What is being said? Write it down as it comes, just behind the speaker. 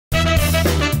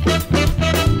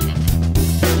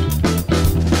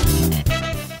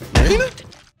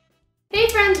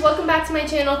to my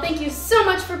channel. Thank you so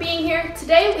much for being here.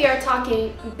 Today we are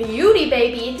talking beauty,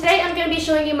 baby. Today I'm going to be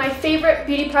showing you my favorite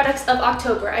beauty products of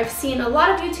October. I've seen a lot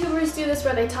of YouTubers do this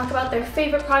where they talk about their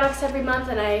favorite products every month,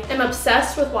 and I am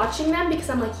obsessed with watching them because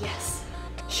I'm like, yes,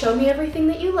 show me everything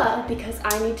that you love because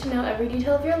I need to know every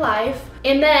detail of your life.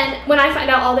 And then when I find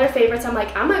out all their favorites, I'm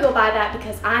like, I'm going to go buy that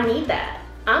because I need that.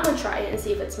 I'm gonna try it and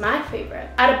see if it's my favorite.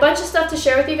 I had a bunch of stuff to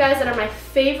share with you guys that are my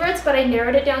favorites, but I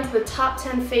narrowed it down to the top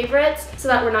 10 favorites so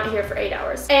that we're not here for 8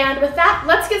 hours. And with that,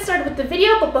 let's get started with the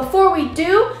video. But before we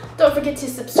do, don't forget to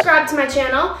subscribe to my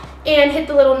channel and hit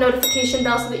the little notification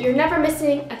bell so that you're never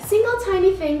missing a single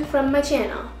tiny thing from my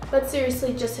channel. But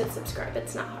seriously, just hit subscribe.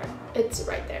 It's not hard. It's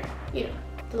right there. You know,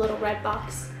 the little red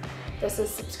box that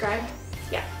says subscribe.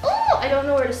 Yeah. Oh, I don't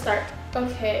know where to start.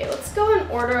 Okay, let's go in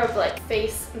order of like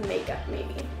face makeup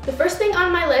maybe. The first thing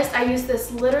on my list, I use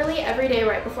this literally every day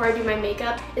right before I do my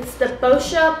makeup. It's the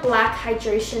Boscia Black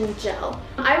Hydration Gel.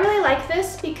 I really like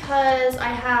this because I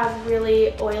have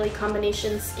really oily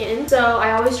combination skin. So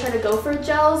I always try to go for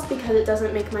gels because it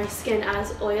doesn't make my skin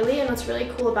as oily. And what's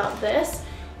really cool about this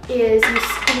is you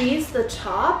squeeze the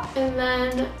top and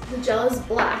then the gel is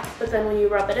black, but then when you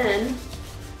rub it in,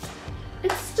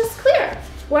 it's just clear.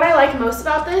 What I like most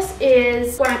about this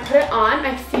is when I put it on,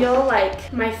 I feel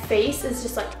like my face is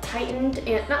just like tightened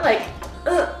and not like,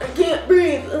 I can't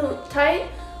breathe, tight,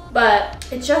 but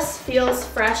it just feels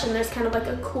fresh and there's kind of like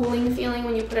a cooling feeling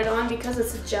when you put it on because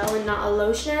it's a gel and not a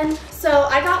lotion. So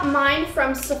I got mine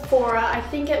from Sephora. I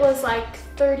think it was like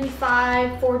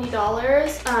 $35,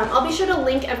 $40. I'll be sure to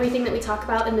link everything that we talk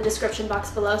about in the description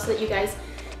box below so that you guys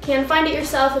can find it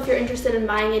yourself if you're interested in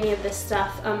buying any of this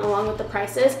stuff along with the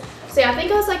prices. So yeah, I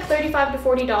think it was like $35 to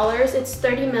 $40. It's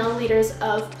 30 milliliters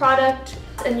of product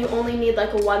and you only need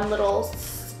like one little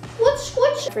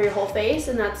squish for your whole face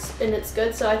and it's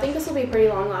good. So I think this will be pretty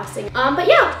long lasting. But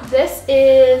yeah, this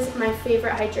is my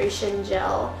favorite hydration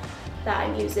gel that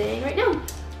I'm using right now.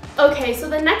 Okay, so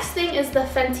the next thing is the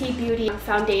Fenty Beauty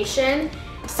foundation.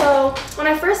 So when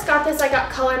I first got this, I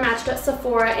got color matched at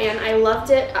Sephora and I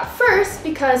loved it at first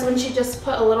because when she just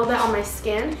put a little bit on my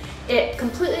skin, it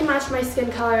completely matched my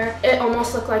skin color. It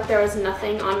almost looked like there was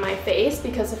nothing on my face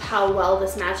because of how well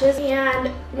this matches. And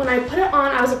when I put it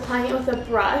on, I was applying it with a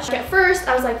brush. At first,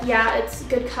 I was like, yeah, it's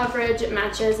good coverage, it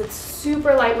matches, it's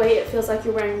super lightweight, it feels like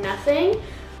you're wearing nothing.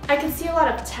 I could see a lot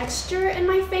of texture in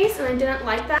my face and I didn't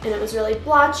like that, and it was really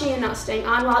blotchy and not staying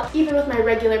on well. Even with my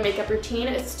regular makeup routine,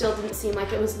 it still didn't seem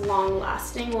like it was long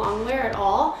lasting, long wear at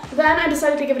all. Then I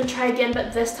decided to give it a try again,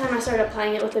 but this time I started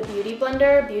applying it with a beauty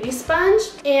blender, beauty sponge,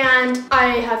 and I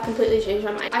have completely changed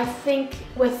my mind. I think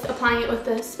with applying it with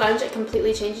the sponge, it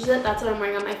completely changes it. That's what I'm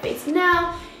wearing on my face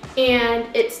now.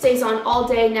 And it stays on all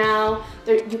day now.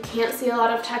 You can't see a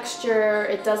lot of texture.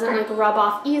 It doesn't like rub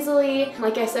off easily.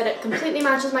 Like I said, it completely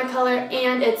matches my color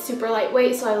and it's super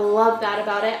lightweight, so I love that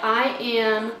about it. I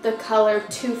am the color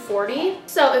 240.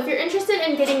 So if you're interested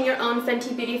in getting your own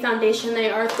Fenty Beauty foundation, they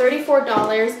are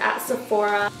 $34 at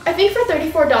Sephora. I think for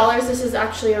 $34, this is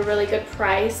actually a really good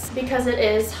price because it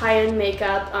is high-end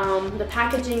makeup. The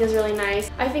packaging is really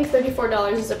nice. I think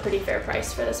 $34 is a pretty fair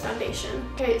price for this foundation.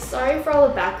 Okay, sorry for all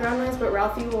the background noise, but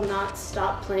Ralphie will not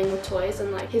stop playing with toys.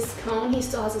 And like his cone, he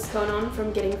still has his cone on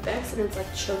from getting fixed and it's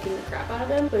like choking the crap out of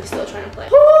him, but he's still trying to play.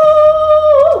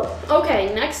 Woo!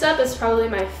 Okay, next up is probably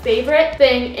my favorite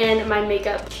thing in my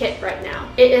makeup kit right now.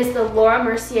 It is the Laura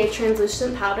Mercier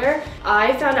translucent powder.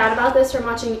 I found out about this from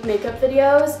watching makeup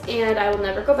videos and I will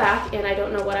never go back, and I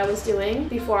don't know what I was doing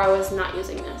before I was not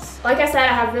using this. Like I said,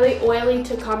 I have really oily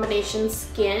to combination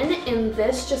skin and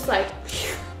this just like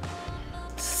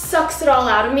sucks it all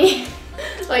out of me.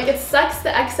 Like it sucks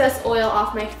the excess oil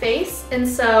off my face, and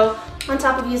so on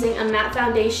top of using a matte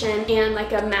foundation and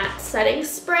like a matte setting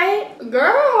spray,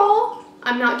 girl,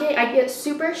 I'm not getting, I get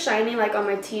super shiny like on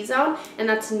my T-zone, and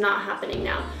that's not happening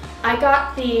now. I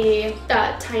got the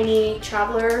tiny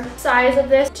traveler size of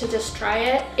this to just try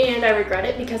it, and I regret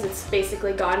it because it's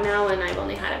basically gone now and I've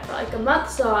only had it for like a month,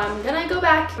 so I'm gonna go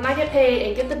back when I get paid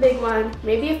and get the big one,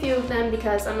 maybe a few of them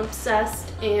because I'm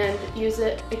obsessed and use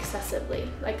it excessively,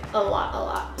 like a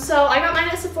lot. So I got mine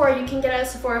at Sephora. You can get it at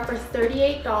Sephora for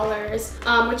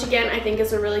 $38, which again I think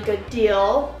is a really good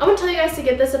deal. I wouldn't tell you guys to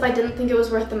get this if I didn't think it was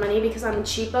worth the money because I'm a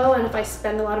cheapo, and if I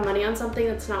spend a lot of money on something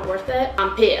that's not worth it,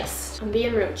 I'm pissed. I'm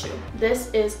being real with you. This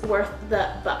is worth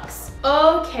the bucks.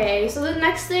 Okay, so the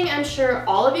next thing I'm sure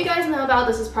all of you guys know about,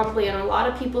 this is probably in a lot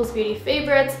of people's beauty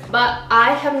favorites, but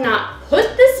I have not put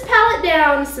this palette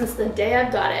down since the day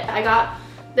I've got it. I got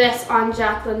this on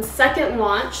Jacqueline's second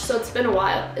launch, so it's been a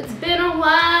while. It's been a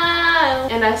while.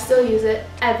 And and I still use it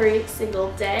every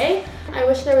single day. I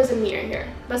wish there was a mirror here.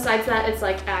 Besides that, it's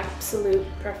like absolute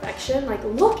perfection. Like,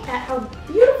 look at how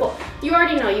beautiful. You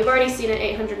already know, you've already seen it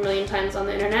 800 million times on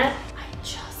the internet. I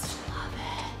just love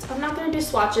it. I'm not gonna do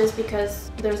swatches because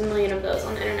there's a million of those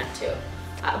on the internet too.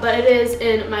 But it is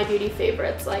in my beauty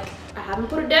favorites. Like, I haven't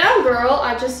put it down, girl.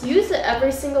 I just use it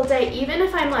every single day. Even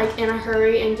if I'm like in a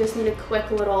hurry and just need a quick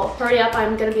little hurry up,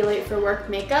 I'm gonna be late for work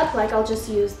makeup, like I'll just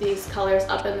use these colors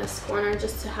up in this corner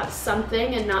just to have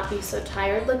something and not be so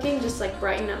tired looking, just like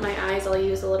brighten up my eyes. I'll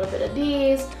use a little bit of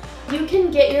these. You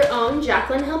can get your own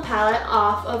Jaclyn Hill palette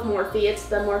off of Morphe. It's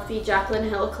the Morphe Jaclyn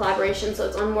Hill collaboration, so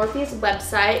it's on Morphe's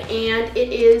website, and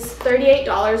it is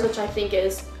 $38, which I think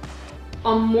is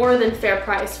a more than fair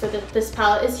price for this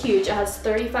palette. Is huge. It has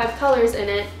 35 colors in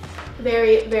it.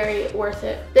 Very, very worth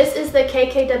it. This is the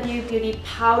KKW Beauty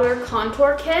Powder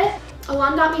Contour Kit.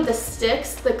 Alon got me the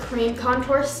sticks, the cream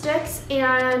contour sticks,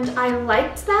 and I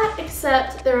liked that,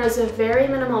 except there was a very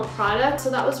minimal product,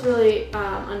 so that was really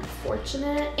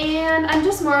unfortunate. And I'm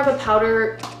just more of a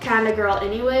powder kind of girl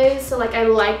anyways, so like I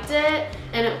liked it,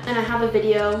 and I have a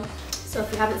video. So if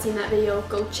you haven't seen that video,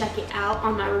 go check it out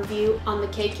on my review on the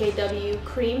KKW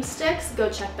cream sticks. Go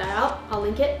check that out. I'll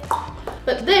link it.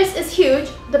 But this is huge.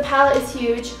 The palette is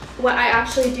huge. What I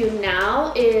actually do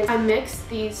now is I mix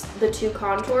the two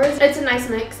contours. It's a nice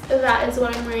mix. That is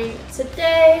what I'm wearing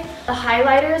today. The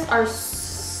highlighters are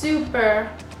super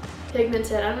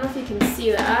pigmented. I don't know if you can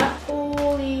see that.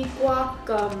 Holy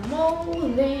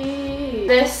guacamole.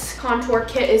 This contour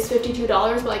kit is $52,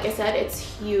 but like I said, it's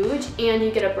huge, and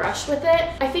you get a brush with it.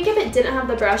 I think if it didn't have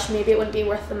the brush, maybe it wouldn't be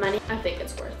worth the money. I think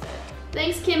it's worth it.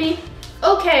 Thanks, Kimmy.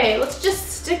 Okay, let's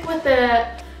just stick with the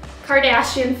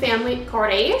Kardashian family.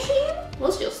 Kardashian?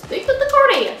 Let's just stick with the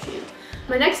Kardashian.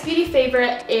 My next beauty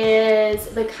favorite is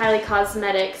the Kylie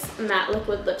Cosmetics Matte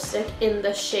Liquid Lipstick in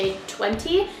the shade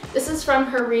 20. This is from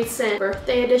her recent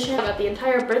birthday edition. I got the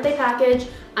entire birthday package.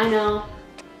 I know,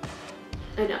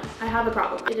 I have a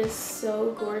problem. It is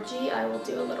so gorgy. I will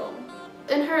do a little.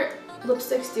 And her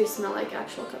lipsticks do smell like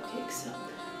actual cupcakes, so.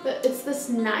 But it's this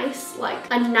nice, like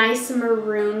a nice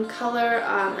maroon color,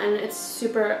 and it's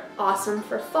super awesome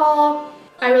for fall.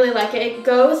 I really like it. It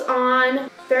goes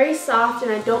on very soft,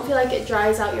 and I don't feel like it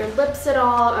dries out your lips at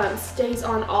all. Stays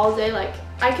on all day. Like,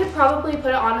 I could probably put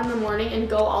it on in the morning and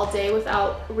go all day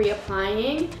without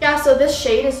reapplying. Yeah, so this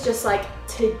shade is just like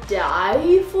to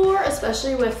die for,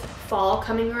 especially with fall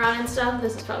coming around and stuff.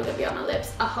 This is probably gonna be on my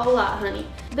lips a whole lot, honey.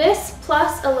 This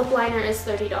plus a lip liner is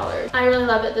 $30. I really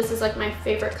love it. This is like my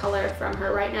favorite color from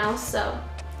her right now, so.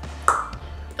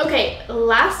 Okay,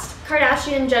 last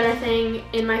Kardashian Jenner thing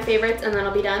in my favorites, and then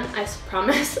I'll be done, I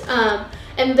promise.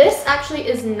 And this actually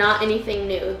is not anything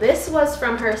new. This was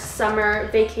from her summer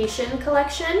vacation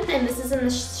collection, and this is in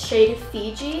the shade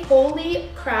Fiji. Holy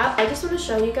crap, I just want to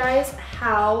show you guys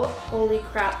how holy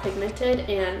crap pigmented,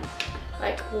 and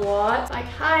like what? Like,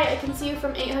 hi, I can see you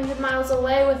from 800 miles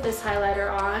away with this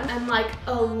highlighter on, and like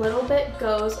a little bit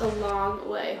goes a long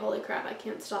way. Holy crap, I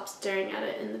can't stop staring at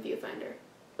it in the viewfinder.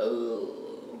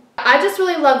 Ooh. I just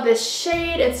really love this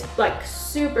shade. It's like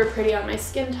super pretty on my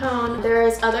skin tone.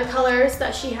 There's other colors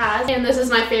that she has, and this is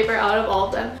my favorite out of all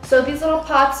of them. So these little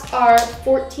pots are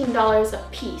 $14 a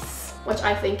piece, which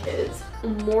I think is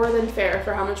more than fair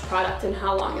for how much product and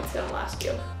how long it's gonna last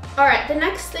you. All right, the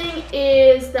next thing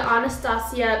is the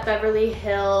Anastasia Beverly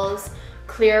Hills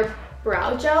Clear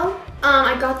Brow Gel.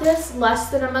 I got this less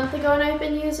than a month ago and I've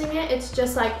been using it. It's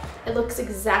just like, it looks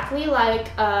exactly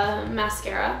like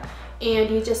mascara,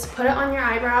 and you just put it on your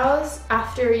eyebrows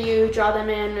after you draw them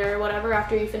in or whatever,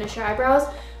 after you finish your eyebrows.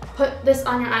 Put this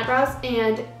on your eyebrows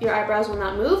and your eyebrows will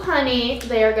not move, honey.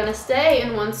 They are gonna stay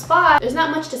in one spot. There's not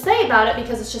much to say about it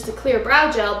because it's just a clear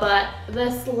brow gel, but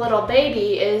this little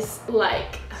baby is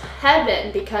like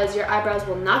heaven because your eyebrows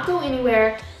will not go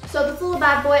anywhere. So this little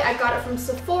bad boy, I got it from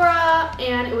Sephora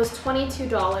and it was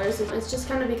 $22. It's just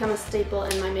kind of become a staple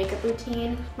in my makeup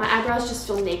routine. My eyebrows just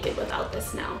feel naked without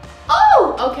this now.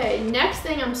 Oh, okay, next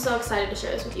thing, I'm so excited to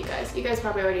share this with you guys. You guys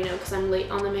probably already know because I'm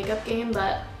late on the makeup game,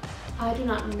 but I do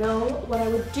not know what I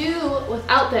would do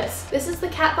without this. This is the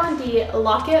Kat Von D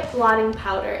Lock-It Blotting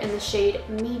Powder in the shade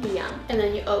Medium. And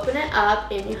then you open it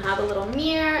up and you have a little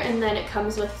mirror, and then it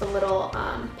comes with the little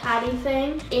patty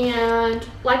thing. And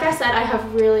like I said, I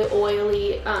have really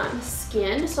oily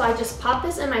skin, so I just pop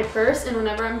this in my purse, and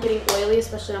whenever I'm getting oily,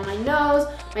 especially on my nose,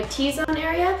 my T-zone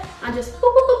area, I just boop,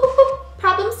 boop, boop, boop, boop,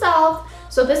 problem solved.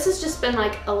 So this has just been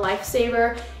like a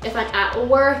lifesaver if I'm at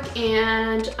work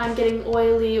and I'm getting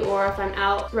oily, or if I'm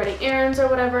out running errands or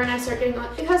whatever and I start getting oily.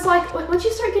 Because like once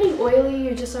you start getting oily,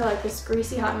 you just are like this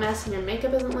greasy hot mess and your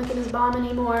makeup isn't looking as bomb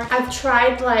anymore. I've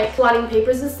tried like blotting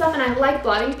papers and stuff, and I like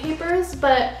blotting papers,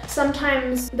 but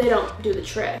sometimes they don't do the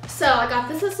trick. So I got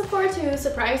this at Sephora too,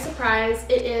 surprise, surprise.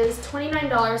 It is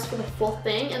 $29 for the full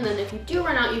thing, and then if you do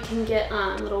run out, you can get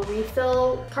little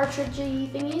refill cartridgey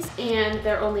thingies, and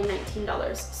they're only $19.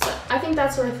 So I think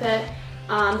that's worth it.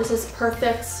 This is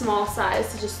perfect small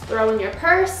size to just throw in your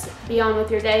purse, be on with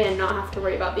your day, and not have to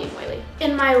worry about being oily.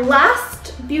 And my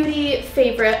last beauty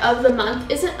favorite of the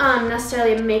month isn't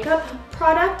necessarily a makeup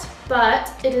product,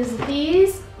 but it is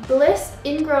these Bliss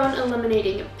Ingrown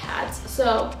Eliminating Pads.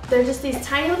 So they're just these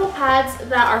tiny little pads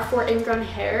that are for ingrown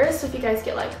hairs. So if you guys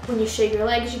get like, when you shave your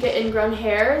legs, you get ingrown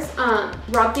hairs,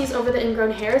 rub these over the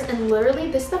ingrown hairs, and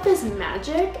literally this stuff is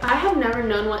magic. I have never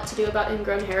known what to do about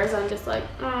ingrown hairs. I'm just like,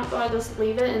 oh, I'll just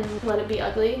leave it and let it be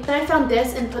ugly. Then I found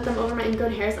this and put them over my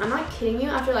ingrown hairs. I'm not kidding you,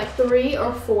 after like 3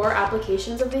 or 4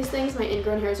 applications of these things, my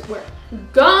ingrown hairs were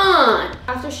gone.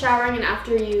 After showering and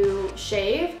after you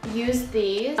shave, use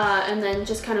these and then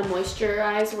just kind of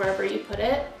moisturize wherever you put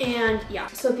it. And yeah,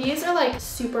 so these are like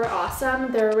super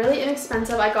awesome. They're really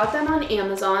inexpensive. I got them on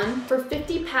Amazon. For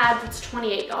 50 pads, it's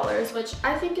 $28, which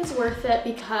I think is worth it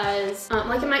because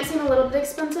like it might seem a little bit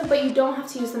expensive, but you don't have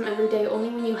to use them every day. Only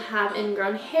when you have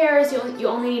ingrown hairs. You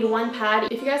only need 1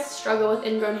 pad. If you guys struggle with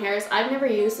ingrown hairs, I've never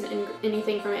used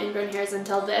anything for my ingrown hairs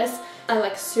until this. I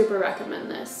like super recommend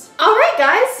this. Alright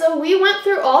guys, so we went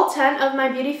through all 10 of my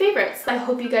beauty favorites. I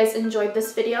hope you guys enjoyed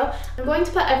this video. I'm going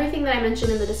to put everything that I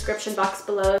mentioned in the description box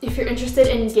below. If you're interested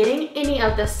in getting any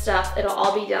of this stuff, it'll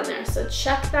all be down there. So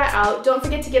check that out. Don't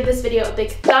forget to give this video a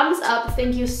big thumbs up.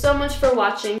 Thank you so much for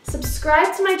watching.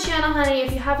 Subscribe to my channel, honey,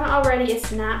 if you haven't already.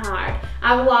 It's not hard.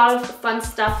 I have a lot of fun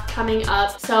stuff coming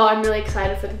up, so I'm really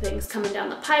excited for the things coming down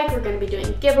the pike. We're going to be doing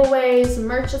giveaways,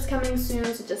 merch is coming soon,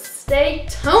 so just stay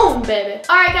tuned, baby.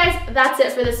 Alright guys, that's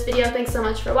it for this video. Thanks so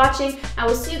much for watching. I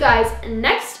will see you guys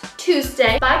next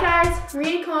Tuesday. Bye guys.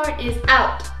 Rinacorn is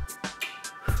out.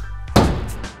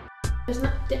 There's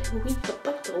not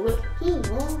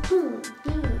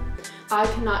I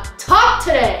cannot talk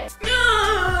today.